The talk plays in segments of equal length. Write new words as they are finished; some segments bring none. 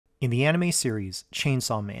In the anime series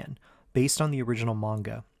Chainsaw Man, based on the original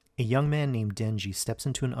manga, a young man named Denji steps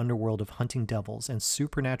into an underworld of hunting devils and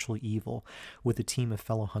supernatural evil with a team of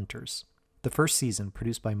fellow hunters. The first season,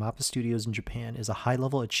 produced by MAPPA Studios in Japan, is a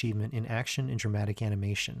high-level achievement in action and dramatic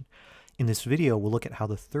animation. In this video, we'll look at how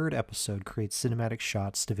the third episode creates cinematic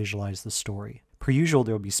shots to visualize the story. Per usual,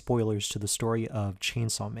 there will be spoilers to the story of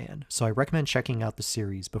Chainsaw Man, so I recommend checking out the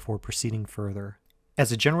series before proceeding further.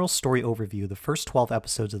 As a general story overview, the first 12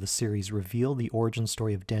 episodes of the series reveal the origin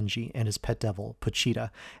story of Denji and his pet devil,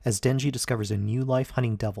 Pochita, as Denji discovers a new life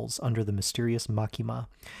hunting devils under the mysterious Makima.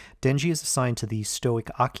 Denji is assigned to the stoic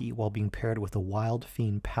Aki while being paired with a wild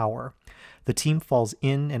fiend Power. The team falls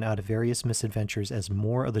in and out of various misadventures as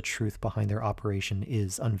more of the truth behind their operation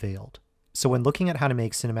is unveiled. So when looking at how to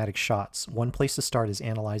make cinematic shots, one place to start is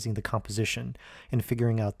analyzing the composition and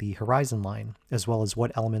figuring out the horizon line, as well as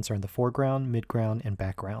what elements are in the foreground, midground, and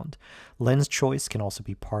background. Lens choice can also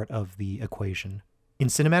be part of the equation. In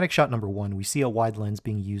cinematic shot number 1, we see a wide lens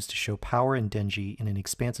being used to show Power and Denji in an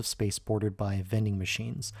expansive space bordered by vending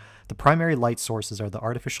machines. The primary light sources are the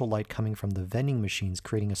artificial light coming from the vending machines,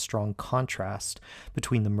 creating a strong contrast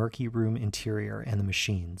between the murky room interior and the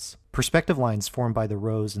machines. Perspective lines formed by the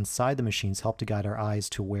rows inside the machines help to guide our eyes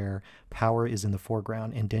to where Power is in the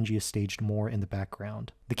foreground and Denji is staged more in the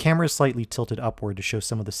background. The camera is slightly tilted upward to show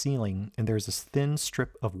some of the ceiling, and there is this thin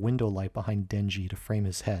strip of window light behind Denji to frame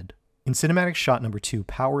his head. In cinematic shot number 2,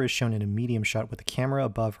 Power is shown in a medium shot with the camera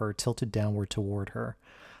above her tilted downward toward her.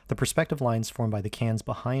 The perspective lines formed by the cans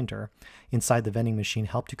behind her inside the vending machine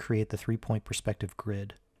help to create the 3-point perspective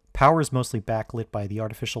grid. Power is mostly backlit by the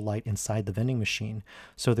artificial light inside the vending machine,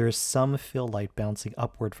 so there is some fill light bouncing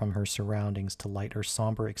upward from her surroundings to light her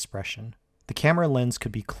somber expression. The camera lens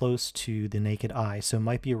could be close to the naked eye, so it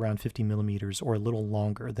might be around 50mm or a little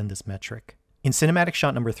longer than this metric. In cinematic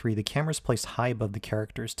shot number 3, the camera is placed high above the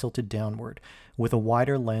characters, tilted downward, with a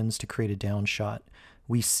wider lens to create a down shot.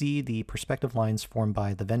 We see the perspective lines formed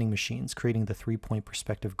by the vending machines, creating the 3-point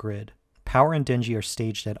perspective grid. Power and Denji are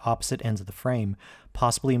staged at opposite ends of the frame,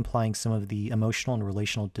 possibly implying some of the emotional and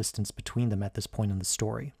relational distance between them at this point in the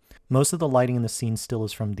story. Most of the lighting in the scene still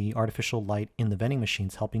is from the artificial light in the vending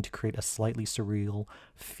machines, helping to create a slightly surreal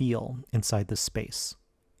feel inside this space.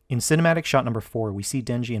 In cinematic shot number 4, we see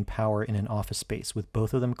Denji and Power in an office space, with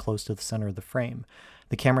both of them close to the center of the frame.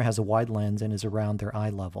 The camera has a wide lens and is around their eye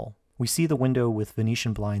level. We see the window with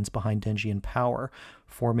Venetian blinds behind Denji and Power,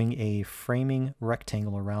 forming a framing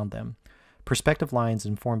rectangle around them. Perspective lines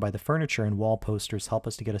informed by the furniture and wall posters help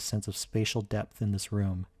us to get a sense of spatial depth in this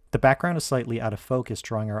room. The background is slightly out of focus,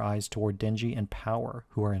 drawing our eyes toward Denji and Power,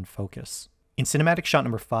 who are in focus. In cinematic shot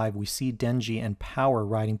number 5, we see Denji and Power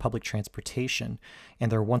riding public transportation,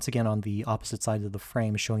 and they're once again on the opposite sides of the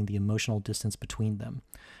frame, showing the emotional distance between them.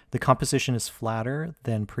 The composition is flatter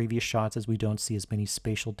than previous shots as we don't see as many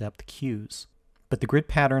spatial depth cues. But the grid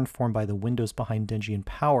pattern formed by the windows behind Denji and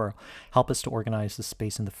Power help us to organize the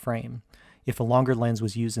space in the frame. If a longer lens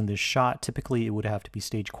was used in this shot, typically it would have to be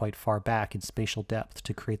staged quite far back in spatial depth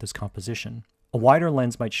to create this composition. A wider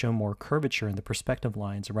lens might show more curvature in the perspective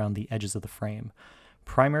lines around the edges of the frame.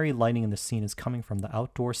 Primary lighting in the scene is coming from the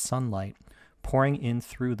outdoor sunlight, pouring in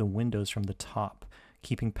through the windows from the top,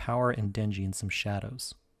 keeping Power and Denji in some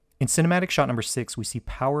shadows. In cinematic shot number 6, we see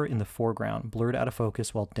Power in the foreground, blurred out of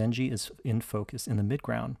focus, while Denji is in focus in the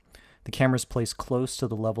midground. The camera is placed close to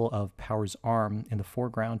the level of Power's arm in the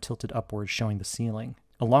foreground, tilted upward, showing the ceiling.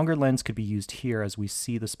 A longer lens could be used here as we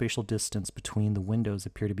see the spatial distance between the windows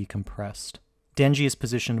appear to be compressed. Denji is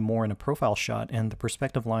positioned more in a profile shot, and the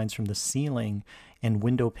perspective lines from the ceiling and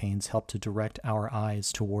window panes help to direct our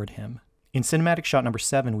eyes toward him. In cinematic shot number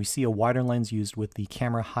 7, we see a wider lens used with the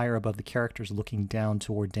camera higher above the characters looking down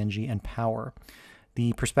toward Denji and Power.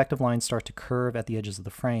 The perspective lines start to curve at the edges of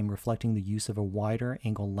the frame, reflecting the use of a wider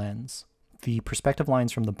angle lens. The perspective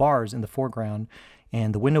lines from the bars in the foreground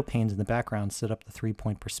and the window panes in the background set up the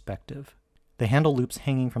 3-point perspective. The handle loops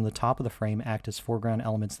hanging from the top of the frame act as foreground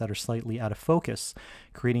elements that are slightly out of focus,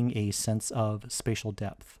 creating a sense of spatial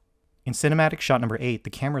depth. In cinematic shot number 8,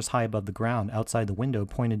 the camera is high above the ground, outside the window,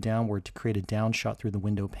 pointed downward to create a down shot through the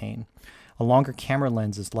window pane. A longer camera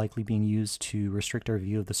lens is likely being used to restrict our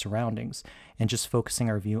view of the surroundings, and just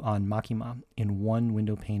focusing our view on Makima in one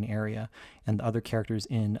window pane area, and the other characters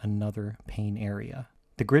in another pane area.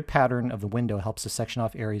 The grid pattern of the window helps to section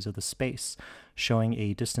off areas of the space, showing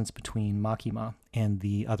a distance between Makima and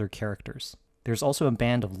the other characters. There's also a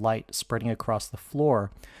band of light spreading across the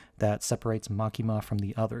floor that separates Makima from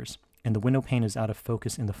the others, and the window pane is out of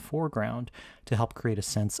focus in the foreground to help create a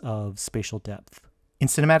sense of spatial depth. In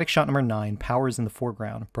cinematic shot number 9, Power is in the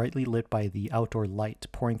foreground, brightly lit by the outdoor light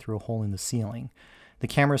pouring through a hole in the ceiling. The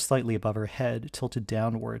camera is slightly above her head, tilted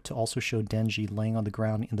downward to also show Denji laying on the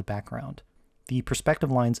ground in the background. The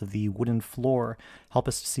perspective lines of the wooden floor help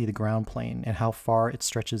us to see the ground plane and how far it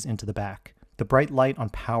stretches into the back. The bright light on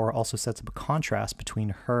Power also sets up a contrast between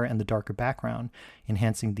her and the darker background,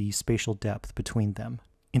 enhancing the spatial depth between them.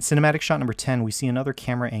 In cinematic shot number 10, we see another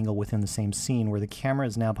camera angle within the same scene where the camera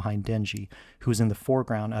is now behind Denji, who is in the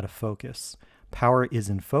foreground out of focus. Power is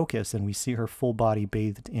in focus, and we see her full body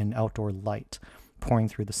bathed in outdoor light, pouring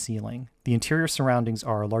through the ceiling. The interior surroundings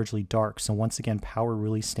are largely dark, so once again Power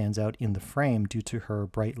really stands out in the frame due to her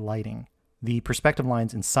bright lighting. The perspective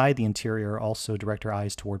lines inside the interior also direct our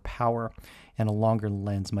eyes toward Power, and a longer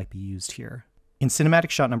lens might be used here. In cinematic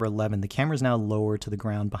shot number 11, the camera is now lower to the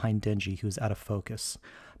ground behind Denji, who is out of focus.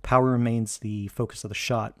 Power remains the focus of the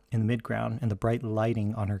shot in the midground, and the bright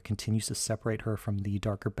lighting on her continues to separate her from the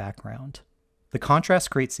darker background. The contrast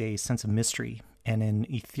creates a sense of mystery and an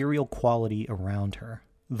ethereal quality around her.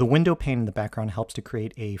 The window pane in the background helps to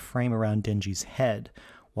create a frame around Denji's head,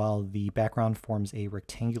 while the background forms a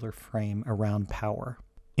rectangular frame around Power.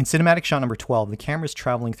 In cinematic shot number 12, the camera is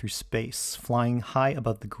traveling through space, flying high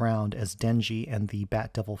above the ground as Denji and the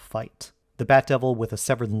Bat Devil fight. The Bat Devil with a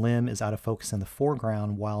severed limb is out of focus in the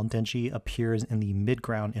foreground, while Denji appears in the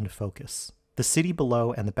midground in focus. The city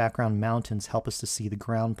below and the background mountains help us to see the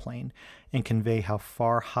ground plane and convey how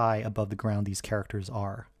far high above the ground these characters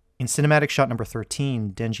are. In cinematic shot number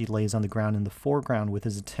 13, Denji lays on the ground in the foreground with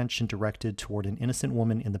his attention directed toward an innocent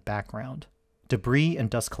woman in the background. Debris and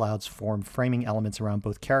dust clouds form framing elements around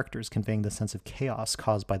both characters, conveying the sense of chaos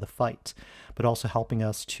caused by the fight, but also helping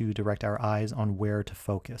us to direct our eyes on where to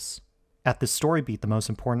focus. At this story beat, the most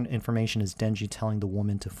important information is Denji telling the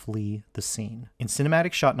woman to flee the scene. In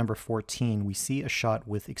cinematic shot number 14, we see a shot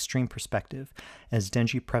with extreme perspective as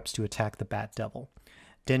Denji preps to attack the Bat Devil.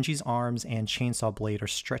 Denji's arms and chainsaw blade are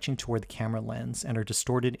stretching toward the camera lens and are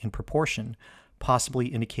distorted in proportion, possibly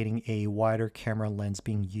indicating a wider camera lens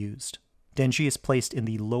being used. Denji is placed in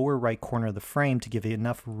the lower right corner of the frame to give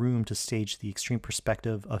enough room to stage the extreme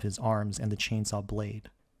perspective of his arms and the chainsaw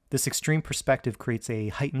blade. This extreme perspective creates a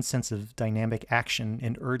heightened sense of dynamic action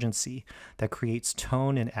and urgency that creates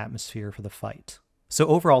tone and atmosphere for the fight. So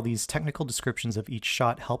overall, these technical descriptions of each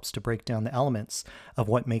shot helps to break down the elements of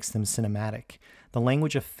what makes them cinematic. The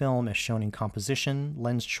language of film as shown in composition,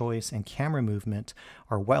 lens choice, and camera movement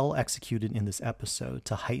are well executed in this episode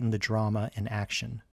to heighten the drama and action.